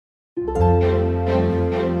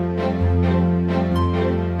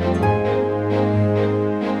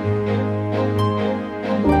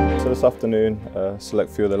this afternoon, a select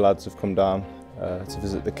few of the lads have come down to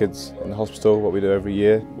visit the kids in the hospital, what we do every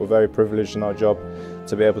year. We're very privileged in our job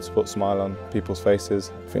to be able to put a smile on people's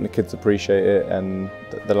faces. I think the kids appreciate it, and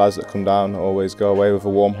the lads that come down always go away with a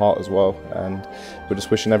warm heart as well, and we're just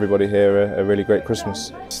wishing everybody here a really great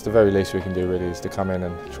Christmas. It's the very least we can do really is to come in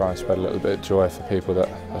and try and spread a little bit of joy for people that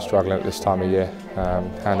are struggling at this time of year.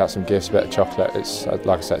 Hand out some gifts, a bit of chocolate. It's, like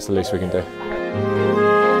I said, it's the least we can do.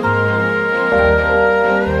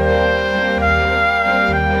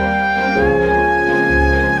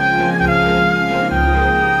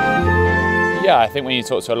 Yeah, I think when you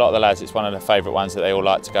talk to a lot of the lads, it's one of the favourite ones that they all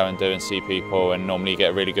like to go and do and see people, and normally you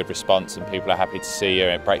get a really good response and people are happy to see you.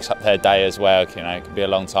 It breaks up their day as well. You know, it can be a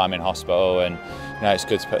long time in hospital, and you know, it's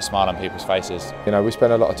good to put a smile on people's faces. You know, we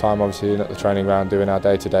spend a lot of time obviously at the training ground doing our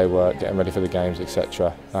day-to-day work, getting ready for the games,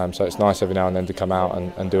 etc. So it's nice every now and then to come out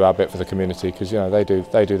and do our bit for the community, because you know they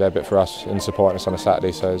do their bit for us in supporting us on a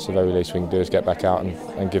Saturday. So it's the very least we can do is get back out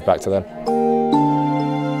and give back to them.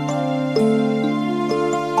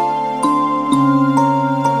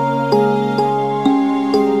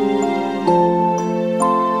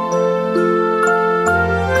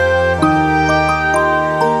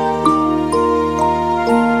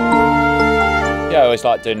 I always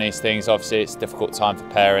like doing these things. Obviously it's a difficult time for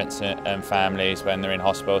parents and families when they're in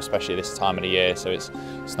hospital, especially this time of the year, so it's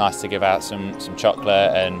nice to give out some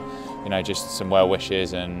chocolate and you know, just some well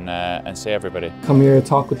wishes and see everybody. Come here,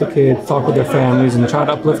 talk with the kids, talk with their families, and try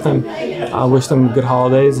to uplift them. Wish them good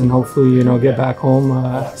holidays, and hopefully, you know, get back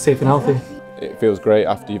home safe and healthy. It feels great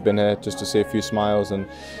after you've been here just to see a few smiles, and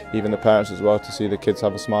even the parents as well, to see the kids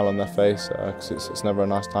have a smile on their face, because it's never a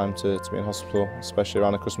nice time to be in hospital, especially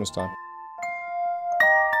around the Christmas time.